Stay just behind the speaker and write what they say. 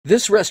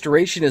This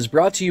restoration is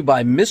brought to you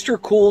by Mr.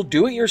 Cool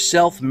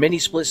Do-It-Yourself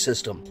Mini-Split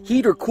System.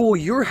 Heat or cool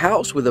your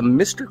house with a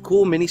Mr.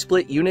 Cool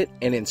Mini-Split unit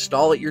and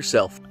install it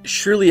yourself.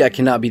 Surely I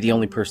cannot be the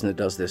only person that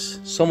does this.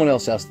 Someone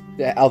else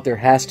out there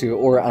has to,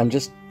 or I'm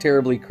just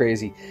terribly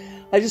crazy.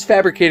 I just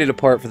fabricated a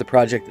part for the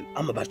project that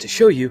I'm about to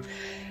show you,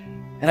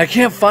 and I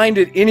can't find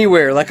it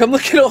anywhere. Like, I'm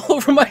looking all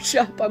over my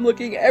shop. I'm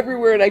looking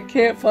everywhere and I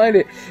can't find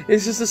it.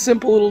 It's just a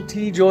simple little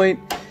T-joint,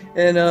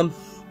 and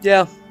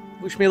yeah,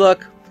 wish me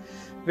luck.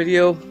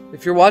 Video.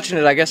 If you're watching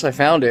it, I guess I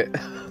found it.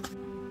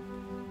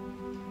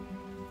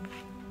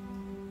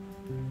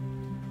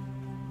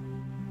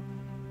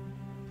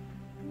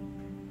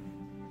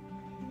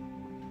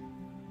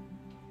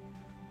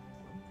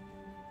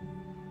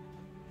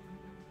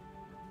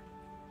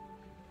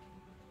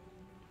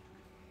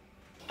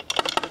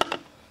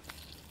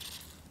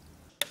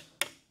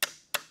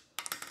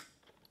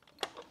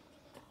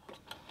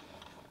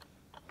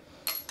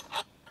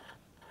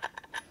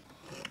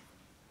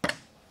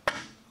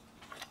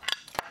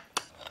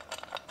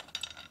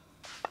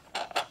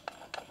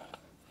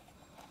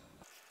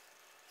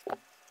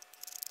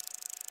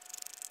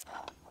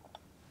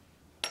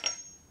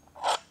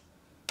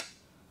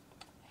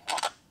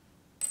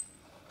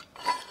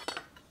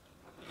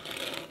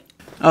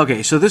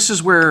 Okay, so this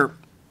is where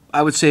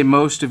I would say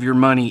most of your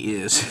money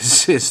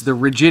is the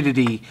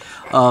rigidity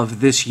of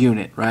this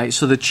unit, right?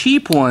 So the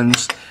cheap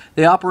ones,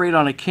 they operate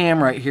on a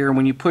cam right here, and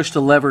when you push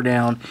the lever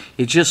down,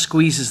 it just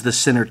squeezes the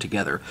center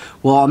together.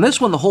 Well, on this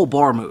one, the whole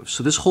bar moves.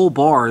 So this whole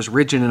bar is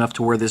rigid enough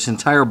to where this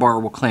entire bar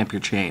will clamp your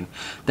chain.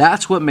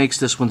 That's what makes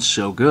this one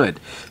so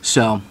good.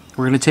 So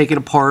we're going to take it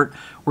apart.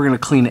 We're going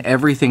to clean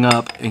everything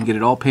up and get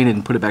it all painted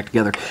and put it back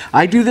together.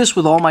 I do this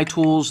with all my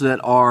tools that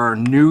are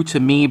new to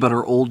me but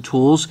are old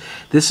tools.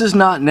 This is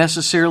not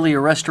necessarily a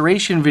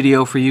restoration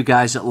video for you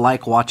guys that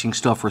like watching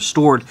stuff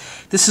restored.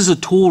 This is a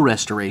tool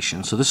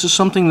restoration. So this is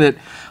something that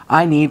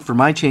I need for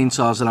my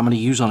chainsaws that I'm going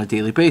to use on a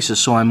daily basis.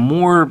 So I'm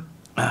more...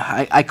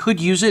 I could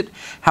use it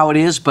how it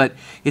is, but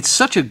it's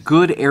such a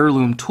good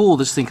heirloom tool,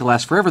 this thing could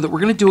last forever, that we're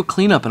going to do a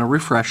cleanup and a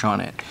refresh on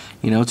it.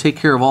 You know, take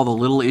care of all the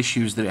little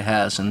issues that it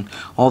has and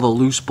all the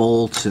loose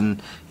bolts,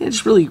 and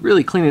just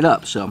really clean it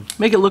up. So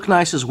make it look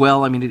nice as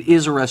well. I mean, it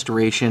is a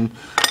restoration,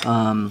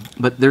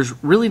 but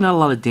there's really not a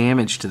lot of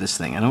damage to this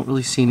thing. I don't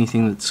really see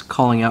anything that's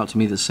calling out to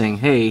me that's saying,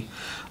 hey,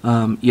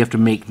 you have to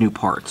make new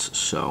parts.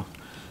 So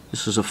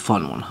this is a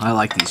fun one. I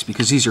like these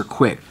because these are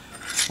quick.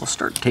 I'll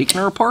start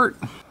taking her apart.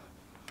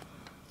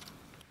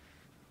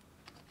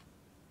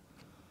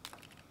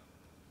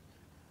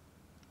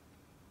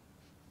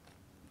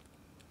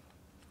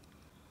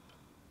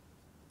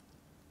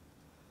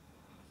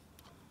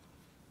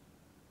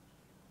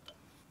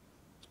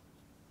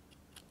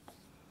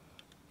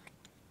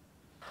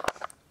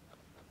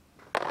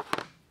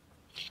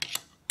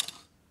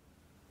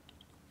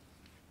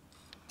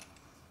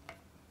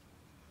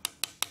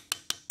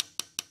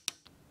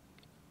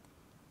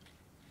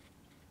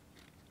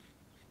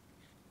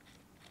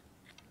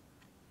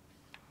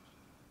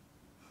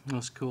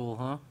 That's cool,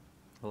 huh?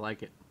 I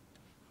like it.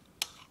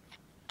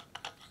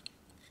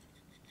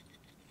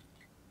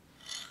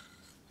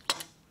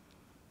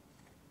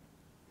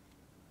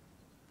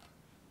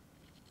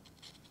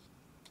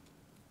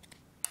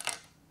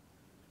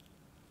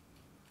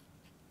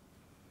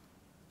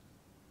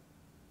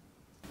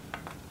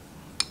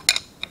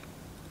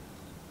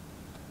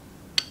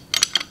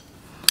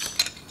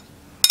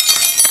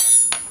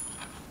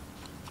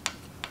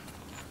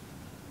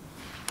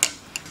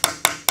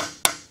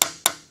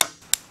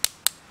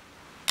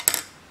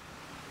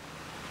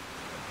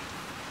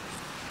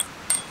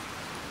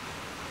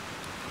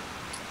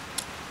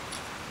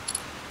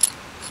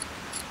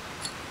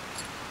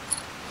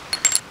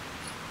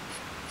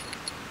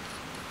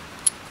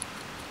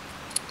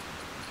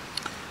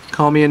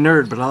 Call me a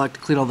nerd, but I like to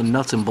clean all the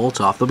nuts and bolts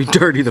off. They'll be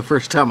dirty the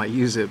first time I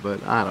use it,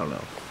 but I don't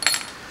know.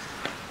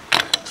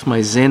 It's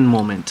my zen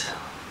moment.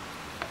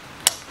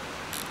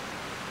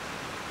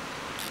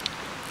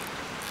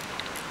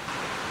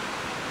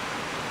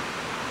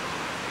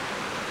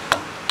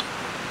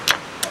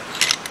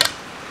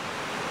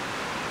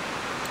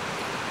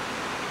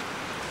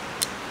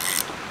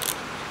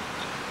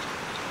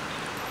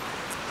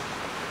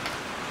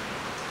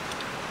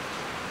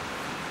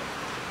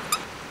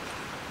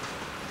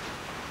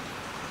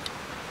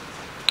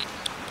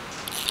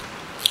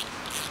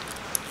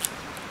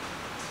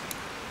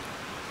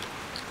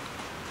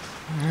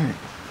 Alright.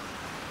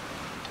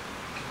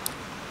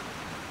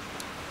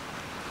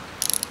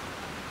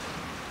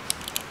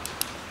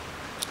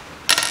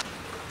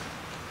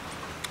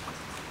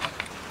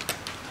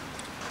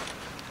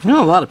 You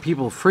know, a lot of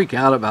people freak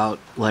out about,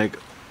 like,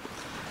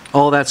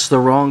 oh, that's the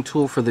wrong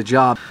tool for the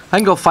job. I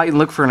can go fight and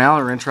look for an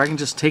Allen wrench, or I can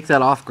just take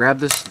that off, grab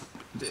this,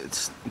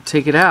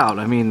 take it out.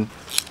 I mean,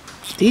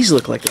 these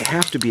look like they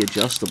have to be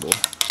adjustable.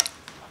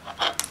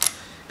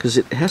 Because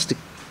it has to...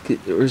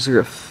 Or is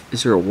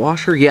there a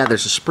washer? Yeah,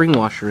 there's a spring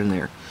washer in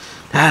there.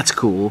 That's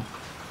cool.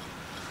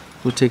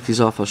 We'll take these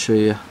off. I'll show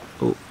you.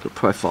 Oh, they'll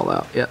probably fall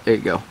out. Yeah, there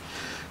you go.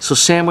 So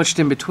sandwiched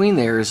in between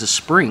there is a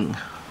spring.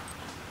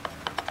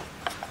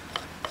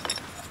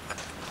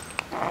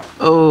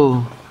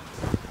 Oh,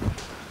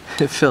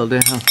 it fell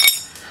down.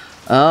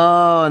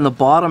 Oh, and the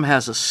bottom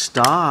has a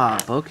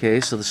stop. Okay,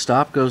 so the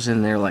stop goes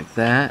in there like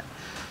that,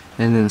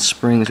 and then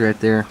springs right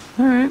there.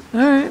 All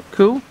right,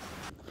 cool.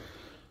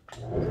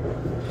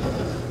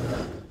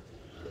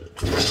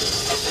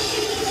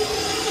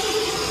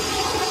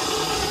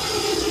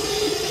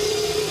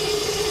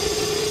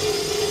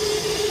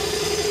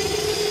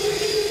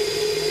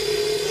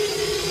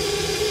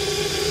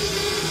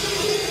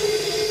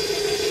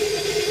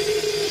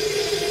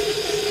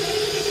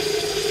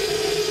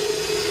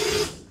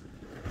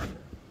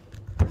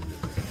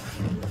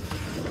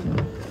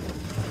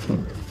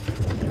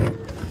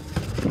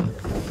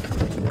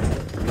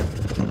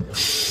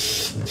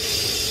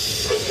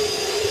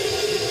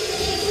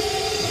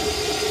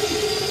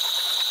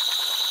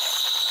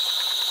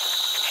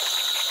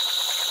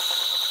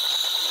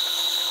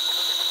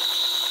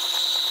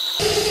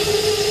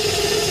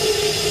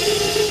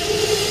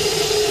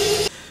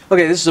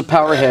 Okay, this is a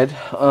power head.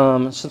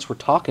 Since we're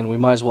talking, we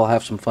might as well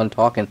have some fun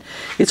talking.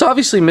 It's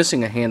obviously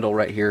missing a handle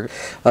right here.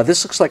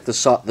 This looks like the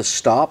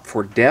stop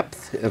for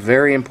depth, a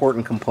very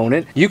important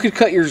component. You could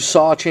cut your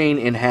saw chain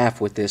in half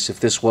with this if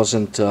this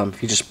wasn't,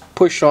 if you just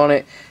push on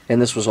it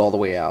and this was all the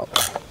way out.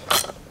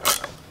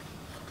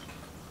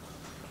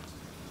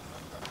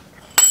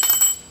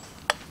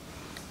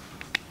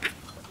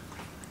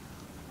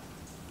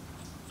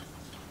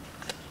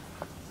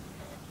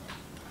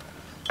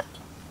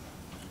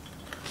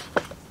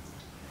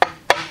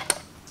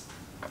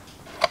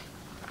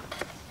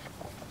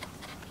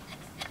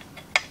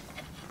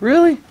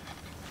 Really?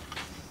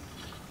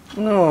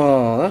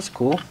 Oh, that's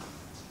cool.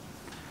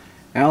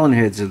 Allen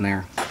head's in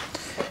there.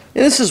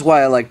 And this is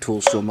why I like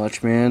tools so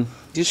much, man.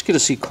 You just get to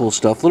see cool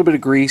stuff. A little bit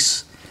of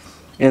grease,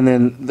 and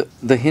then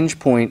the hinge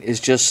point is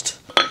just,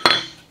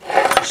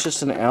 it's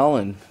just an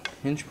Allen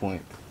hinge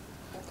point.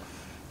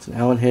 It's an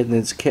Allen head, and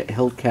it's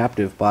held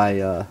captive by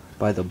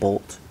the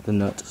bolt, the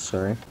nut.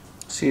 Sorry.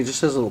 See, it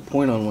just has a little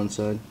point on one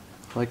side,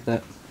 like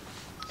that.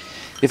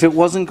 If it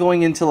wasn't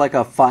going into like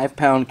a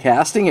 5-pound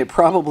casting, it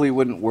probably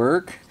wouldn't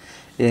work.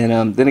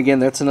 And then again,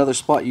 that's another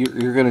spot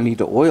you're going to need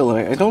to oil.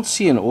 And I don't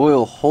see an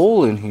oil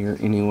hole in here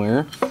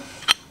anywhere,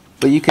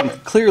 but you can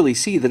clearly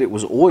see that it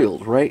was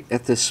oiled right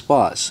at this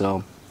spot.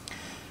 So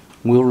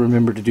we'll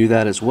remember to do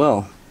that as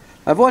well.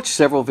 I've watched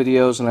several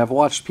videos, and I've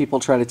watched people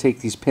try to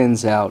take these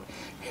pins out,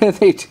 and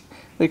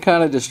they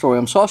kind of destroy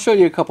them. So I'll show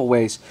you a couple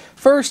ways.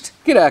 First,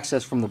 get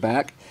access from the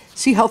back.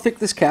 See how thick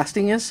this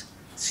casting is?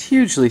 It's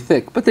hugely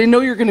thick, but they know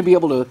you're going to be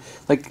able to,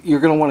 like, you're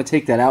going to want to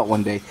take that out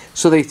one day.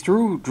 So they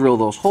drill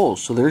those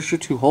holes. So there's your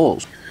 2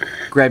 holes.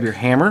 Grab your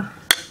hammer.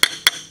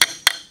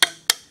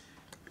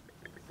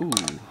 Ooh.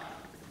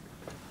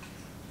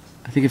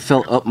 I think it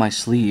fell up my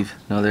sleeve.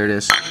 No, there it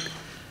is.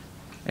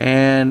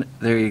 And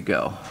there you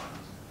go.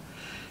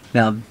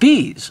 Now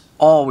these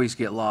always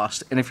get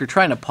lost, and if you're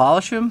trying to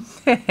polish them,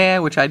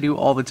 which I do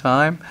all the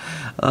time,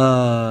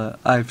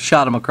 I've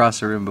shot them across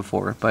the room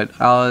before, but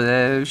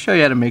I'll show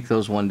you how to make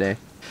those one day.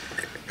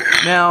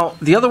 Now,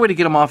 the other way to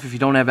get them off if you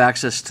don't have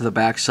access to the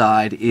back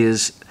side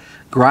is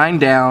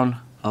grind down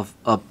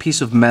a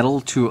piece of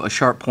metal to a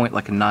sharp point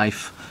like a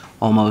knife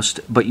almost,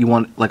 but you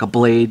want like a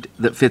blade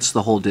that fits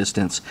the whole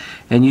distance,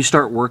 and you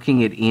start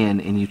working it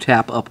in, and you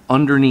tap up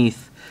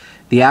underneath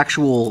the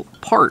actual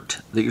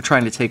part that you're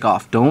trying to take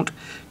off. Don't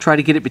try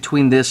to get it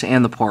between this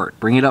and the part.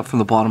 Bring it up from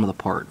the bottom of the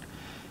part.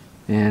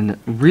 And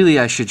really,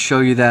 I should show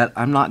you that.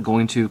 I'm not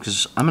going to,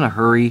 because I'm in a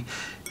hurry.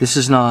 This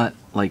is not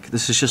like,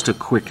 this is just a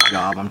quick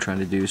job I'm trying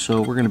to do,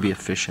 so we're going to be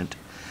efficient.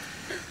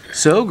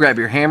 So grab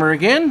your hammer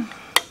again.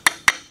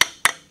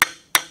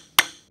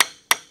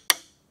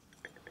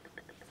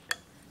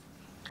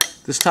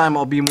 This time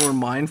I'll be more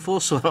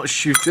mindful so I don't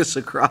shoot this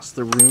across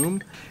the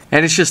room.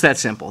 And it's just that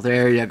simple.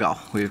 There you go.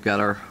 We've got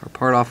our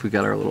part off. We've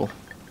got our little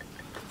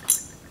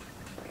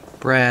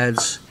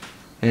brads.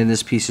 And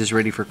this piece is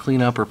ready for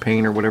cleanup or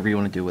paint or whatever you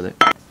want to do with it.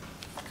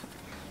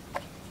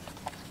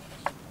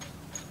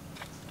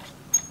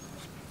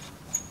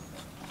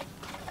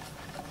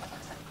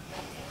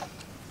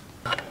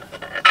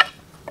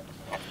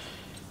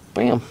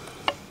 Bam.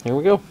 There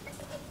we go.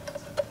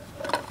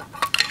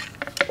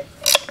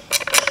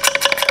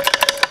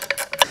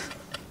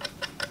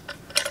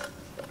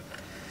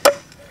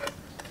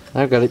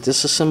 I've got it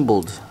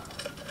disassembled.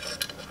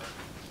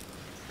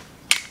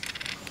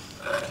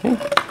 Okay.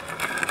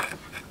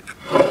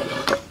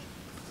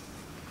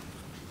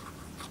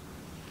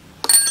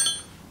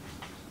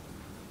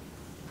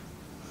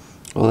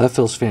 Well, that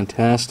feels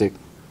fantastic.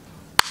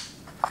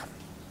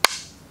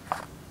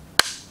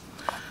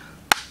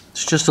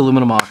 It's just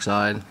aluminum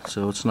oxide,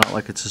 so it's not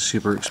like it's a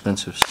super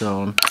expensive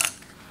stone.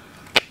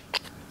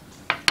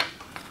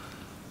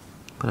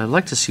 But I'd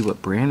like to see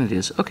what brand it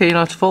is. Okay, you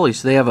know, it's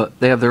Foley's. They have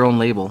their own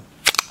label.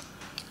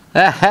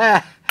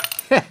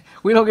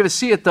 We don't get to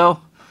see it though.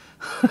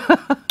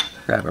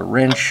 Grab a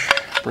wrench,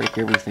 break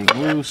everything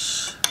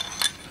loose.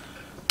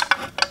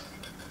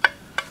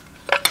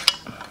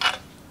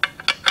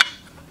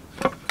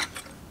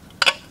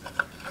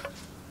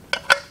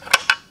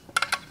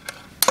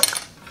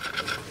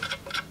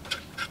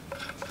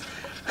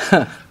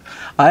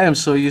 I am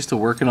so used to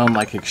working on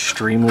like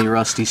extremely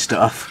rusty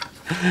stuff.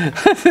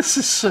 This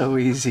is so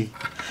easy.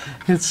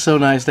 It's so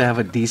nice to have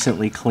a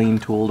decently clean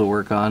tool to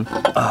work on.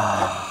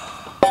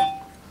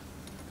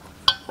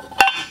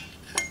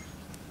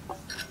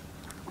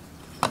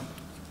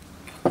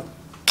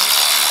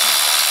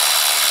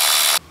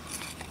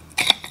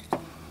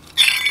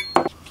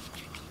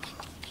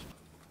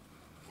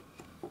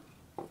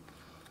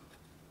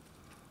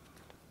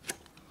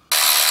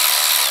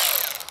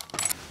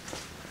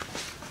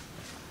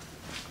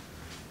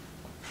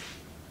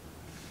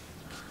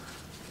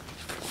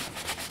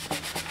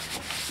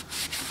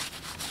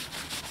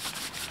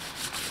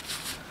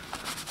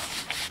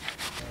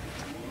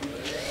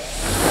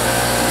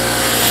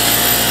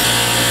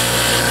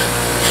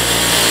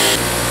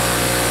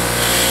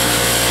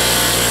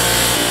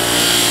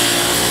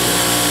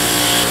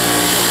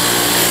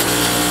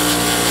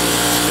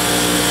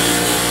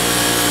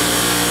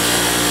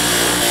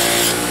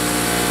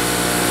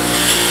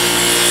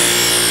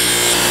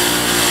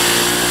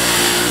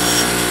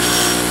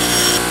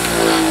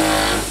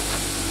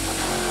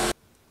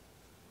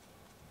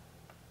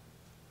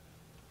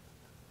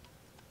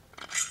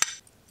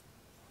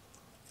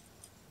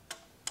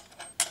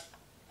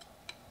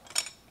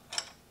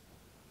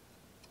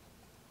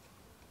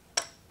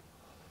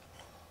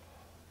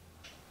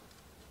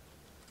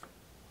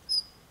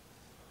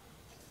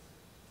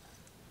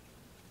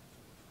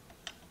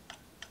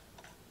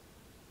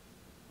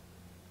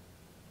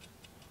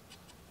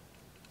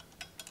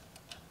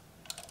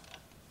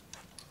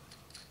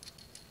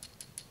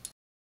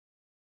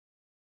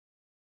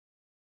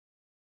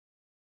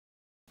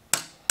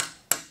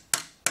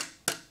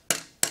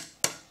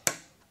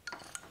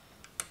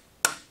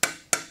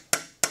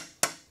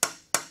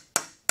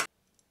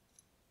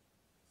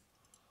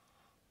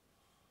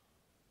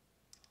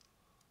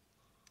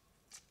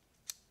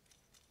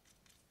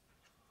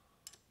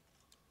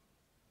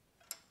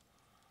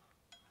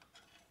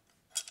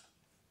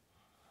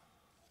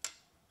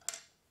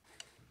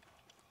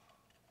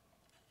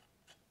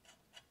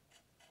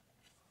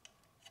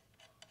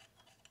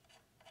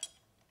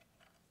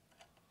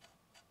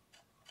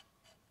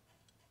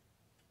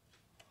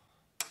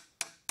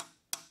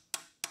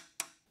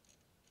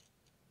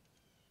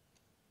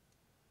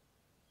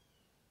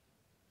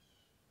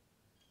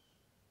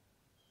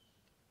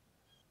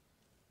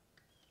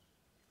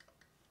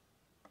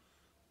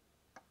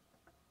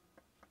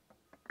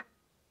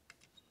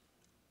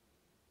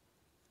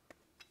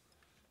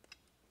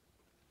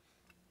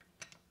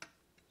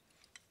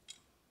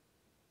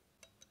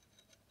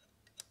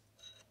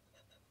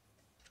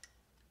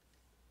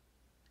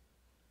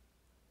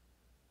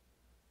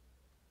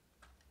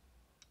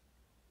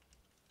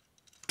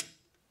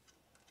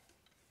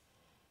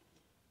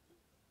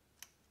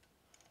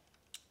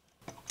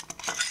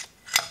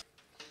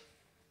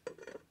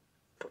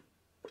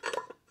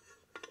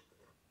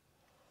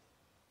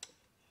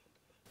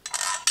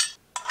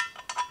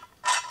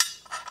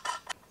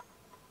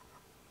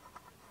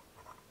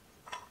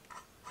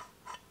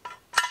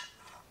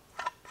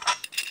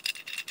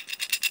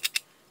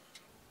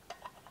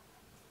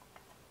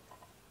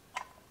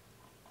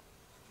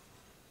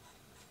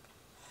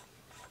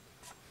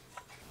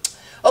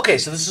 Okay,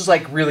 so this is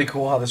like really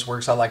cool how this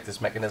works. I like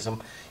this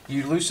mechanism.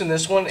 You loosen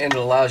this one and it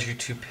allows you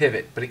to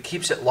pivot, but it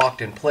keeps it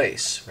locked in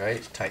place,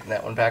 right? Tighten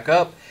that one back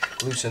up,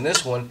 loosen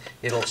this one,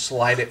 it'll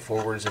slide it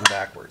forwards and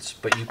backwards,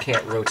 but you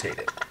can't rotate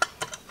it.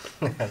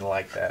 I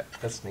like that.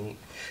 That's neat.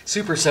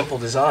 Super simple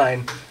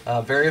design,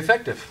 very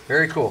effective,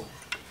 very cool.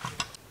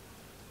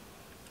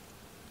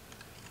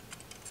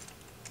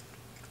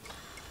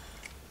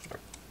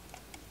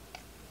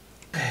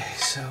 Okay,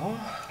 so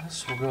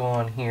this will go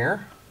on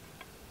here.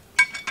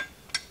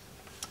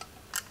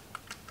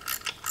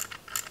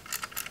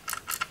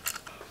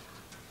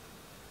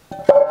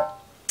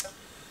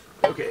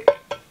 Okay.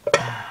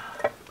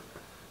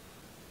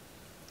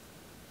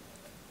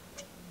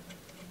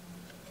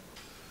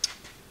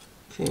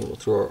 Okay, we'll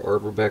throw our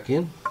arbor back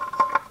in.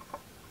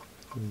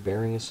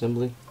 Bearing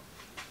assembly.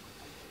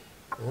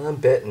 I'm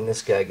betting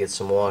this guy gets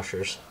some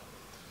washers.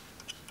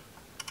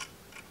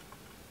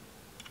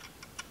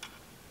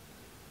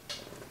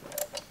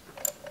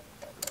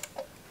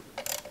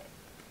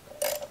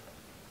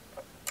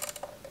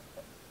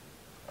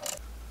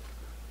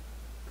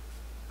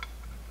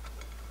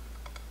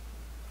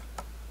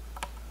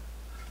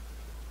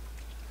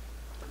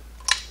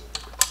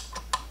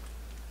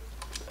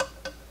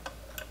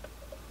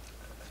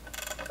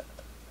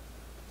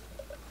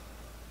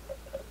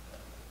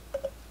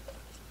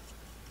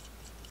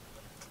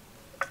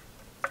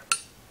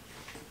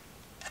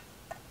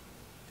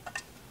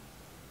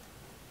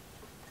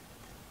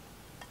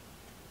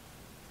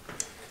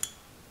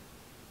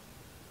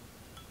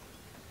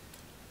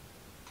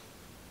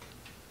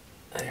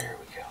 There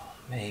we go,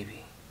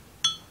 maybe.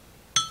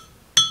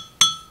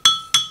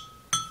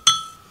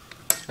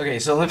 Okay,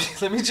 so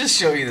let me just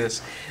show you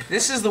this.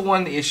 This is the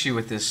one issue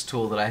with this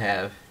tool that I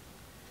have.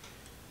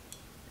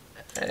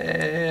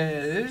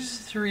 There's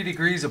 3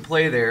 degrees of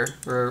play there,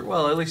 or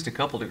well, at least a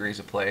couple degrees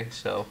of play.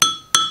 So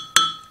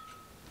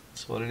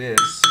That's what it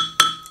is.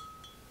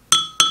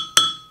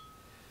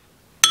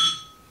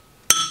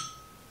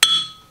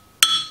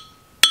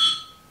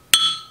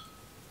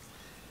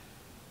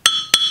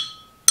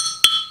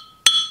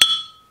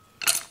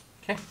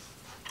 Okay.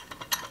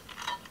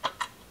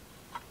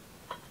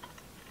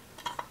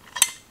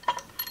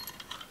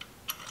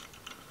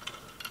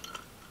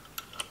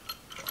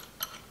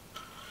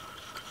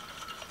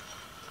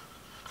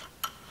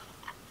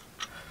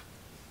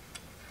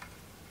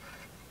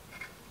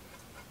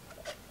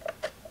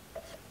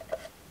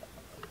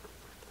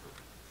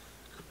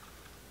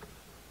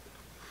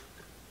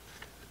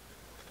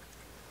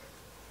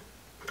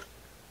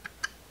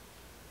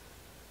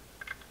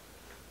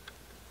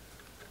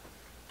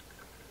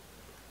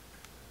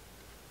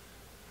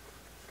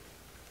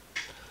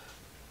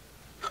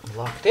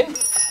 Locked in. Okay.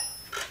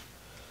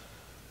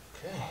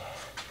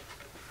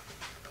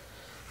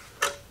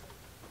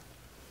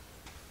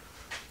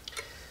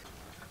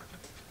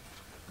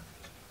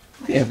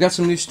 Okay, I've got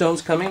some new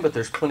stones coming, but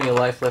there's plenty of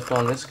life left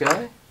on this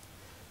guy.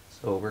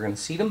 So we're going to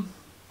seed them.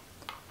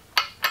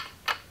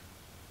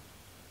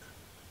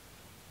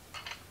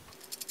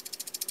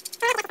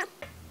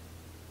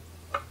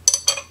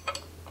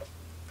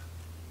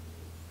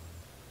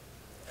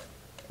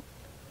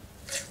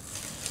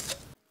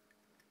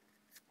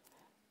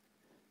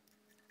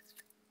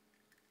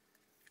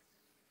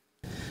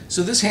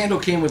 So this handle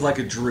came with like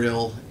a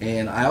drill,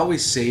 and I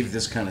always save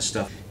this kind of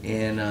stuff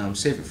and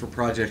save it for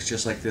projects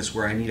just like this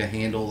where I need a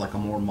handle, like a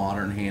more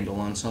modern handle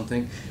on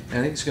something. And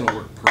I think it's going to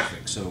work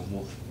perfect, so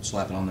we'll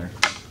slap it on there.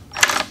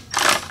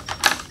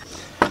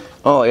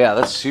 Oh yeah,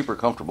 that's super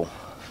comfortable.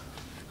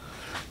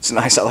 It's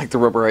nice. I like the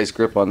rubberized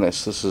grip on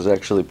this. This is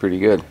actually pretty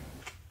good.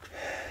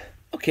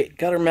 Okay,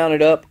 got her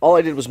mounted up. All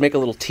I did was make a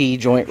little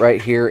T-joint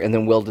right here and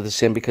then welded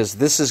this in because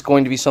this is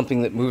going to be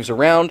something that moves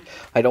around.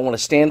 I don't want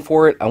to stand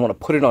for it. I want to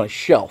put it on a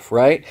shelf,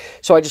 right?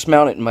 So I just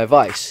mount it in my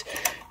vise.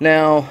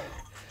 Now,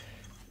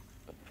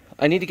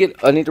 I need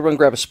to run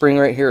grab a spring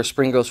right here. A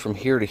spring goes from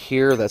here to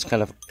here. That's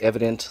kind of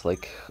evident,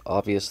 like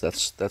obvious.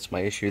 That's my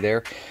issue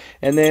there.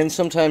 And then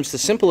sometimes the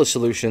simplest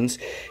solutions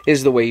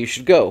is the way you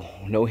should go.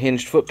 No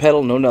hinged foot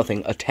pedal, no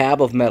nothing. A tab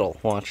of metal.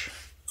 Watch.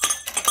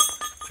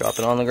 Drop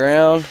it on the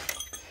ground.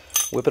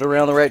 Whip it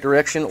around the right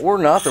direction, or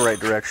not the right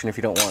direction if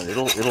you don't want it.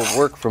 It'll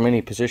work from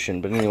any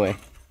position, but anyway.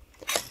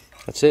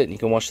 That's it. You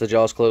can watch the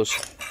jaws close.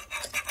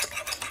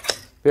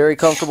 Very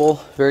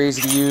comfortable, very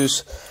easy to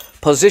use,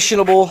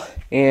 positionable,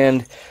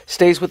 and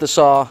stays with the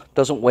saw,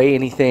 doesn't weigh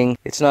anything.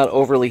 It's not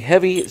overly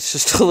heavy, it's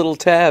just a little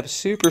tab.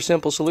 Super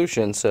simple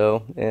solution.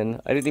 So,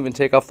 and I didn't even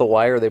take off the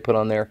wire they put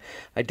on there.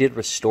 I did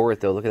restore it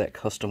though. Look at that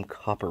custom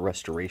copper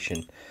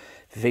restoration.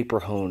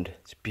 Vapor honed.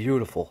 It's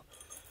beautiful.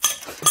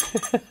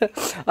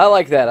 I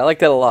like that. I like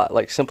that a lot.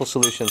 Like, simple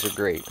solutions are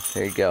great.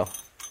 There you go.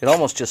 It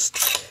almost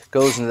just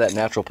goes into that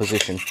natural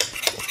position.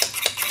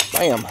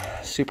 Bam.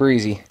 Super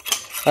easy.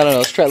 I don't know.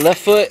 Let's try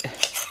left foot.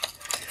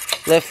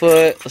 Left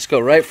foot. Let's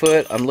go right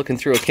foot. I'm looking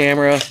through a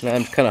camera, and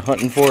I'm kind of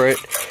hunting for it.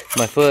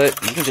 My foot.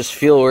 You can just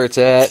feel where it's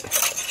at.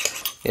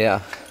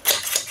 Yeah.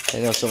 I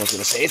know someone's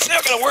going to say, it's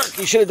not going to work.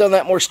 You should have done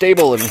that more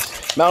stable and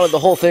mounted the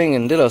whole thing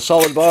and did a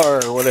solid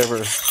bar or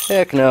whatever.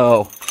 Heck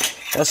no.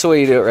 That's the way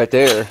you do it right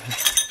there.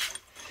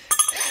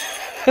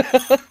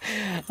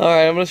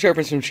 Alright, I'm going to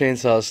sharpen some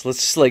chainsaws.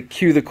 Let's like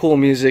cue the cool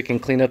music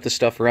and clean up the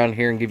stuff around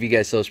here and give you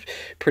guys those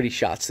pretty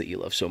shots that you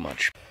love so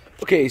much.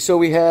 Okay, so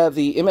we have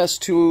the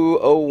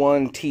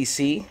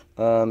MS201TC.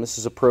 This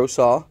is a pro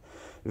saw.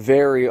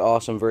 Very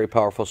awesome, very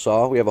powerful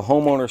saw. We have a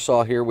homeowner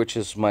saw here, which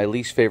is my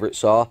least favorite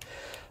saw.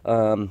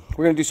 We're going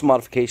to do some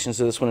modifications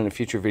to this one in a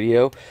future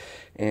video.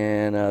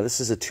 And this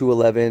is a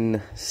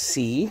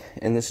 211C,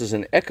 and this is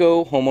an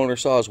Echo homeowner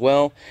saw as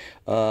well,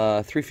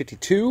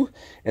 352.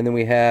 And then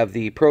we have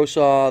the Pro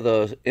Saw,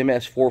 the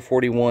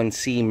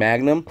MS441C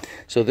Magnum.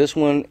 So this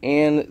one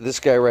and this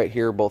guy right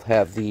here both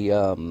have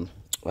the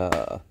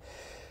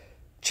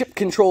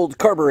chip-controlled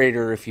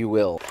carburetor, if you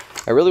will.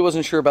 I really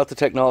wasn't sure about the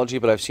technology,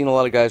 but I've seen a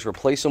lot of guys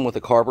replace them with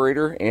a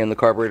carburetor, and the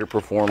carburetor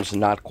performs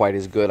not quite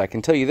as good. I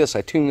can tell you this,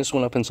 I tuned this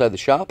one up inside the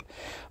shop.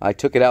 I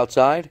took it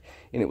outside,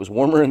 and it was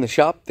warmer in the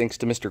shop, thanks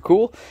to Mr.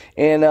 Cool.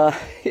 And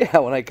yeah,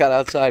 when I got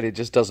outside, it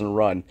just doesn't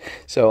run.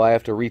 So I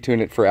have to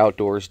retune it for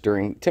outdoors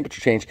during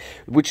temperature change,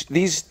 which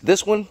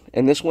this one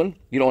and this one,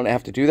 you don't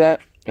have to do that.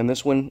 And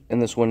this one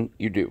and this one,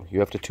 you do. You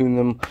have to tune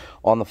them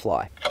on the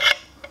fly.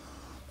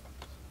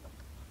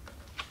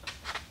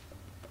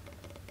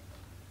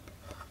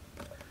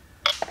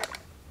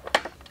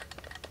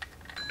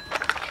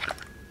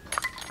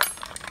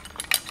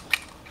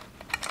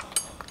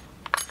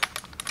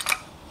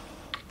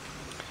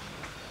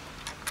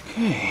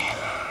 Okay,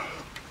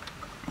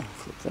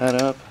 flip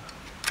that up.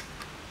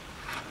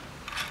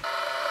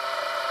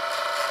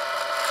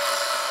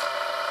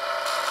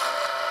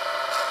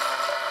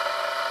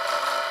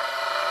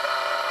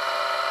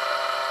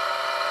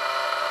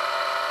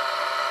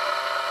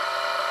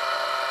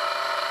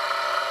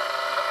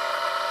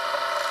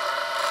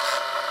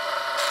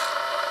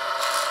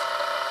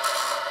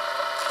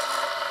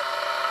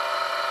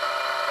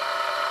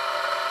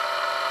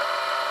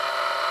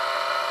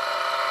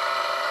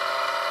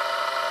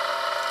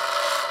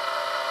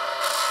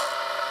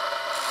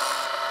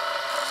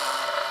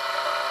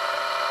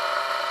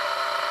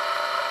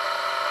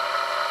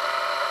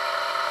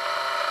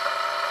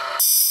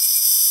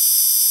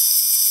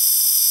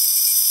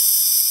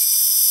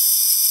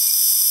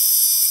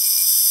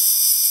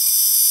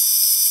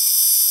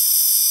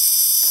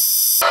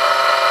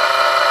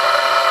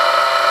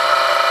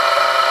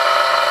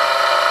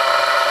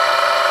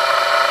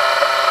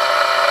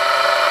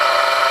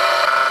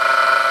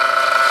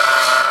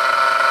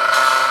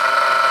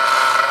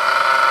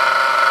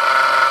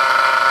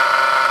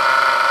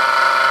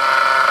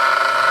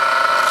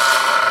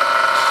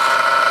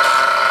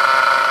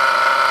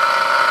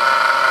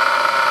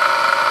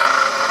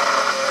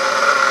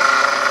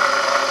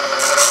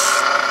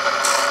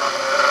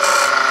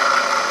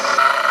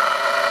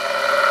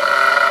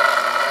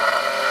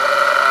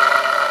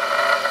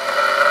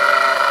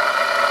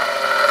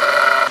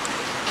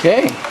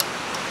 Okay,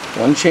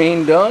 one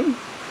chain done.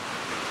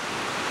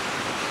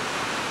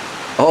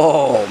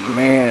 Oh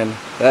man,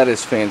 that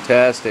is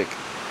fantastic.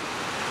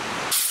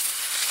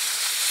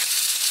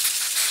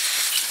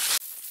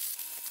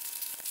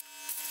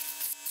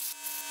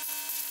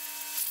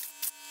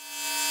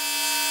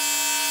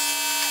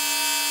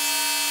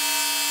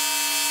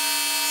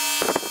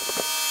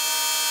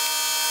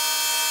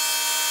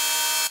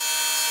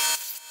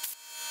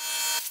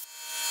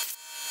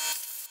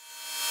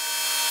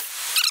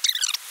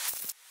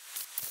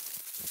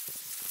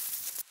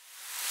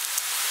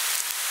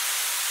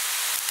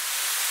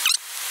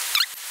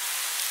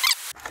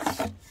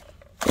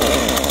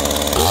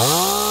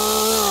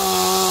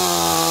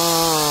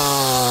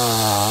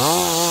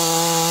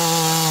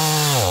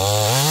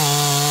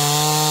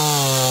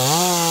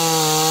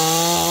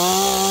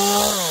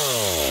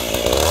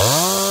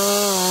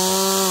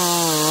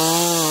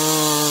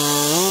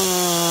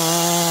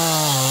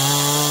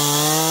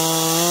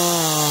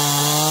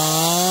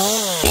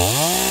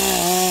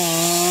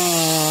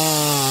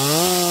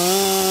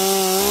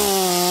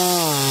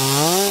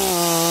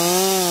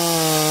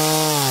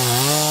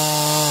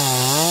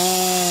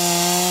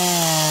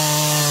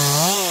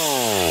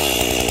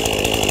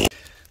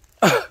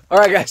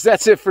 Alright guys,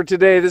 that's it for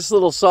today. This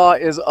little saw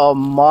is a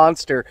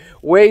monster.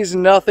 Weighs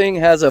nothing,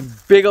 has a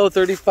big old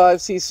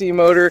 35cc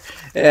motor,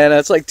 and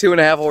it's like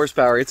 2.5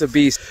 horsepower. It's a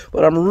beast.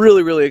 But I'm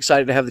really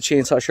excited to have the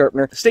chainsaw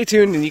sharpener. Stay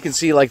tuned and you can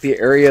see like the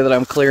area that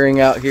I'm clearing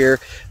out here.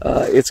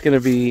 It's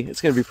gonna be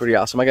pretty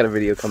awesome. I got a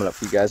video coming up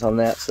for you guys on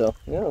that. So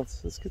yeah,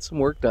 let's get some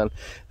work done.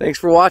 Thanks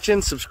for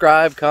watching.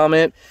 Subscribe,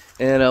 comment,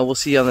 and we'll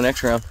see you on the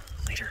next round.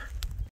 Later.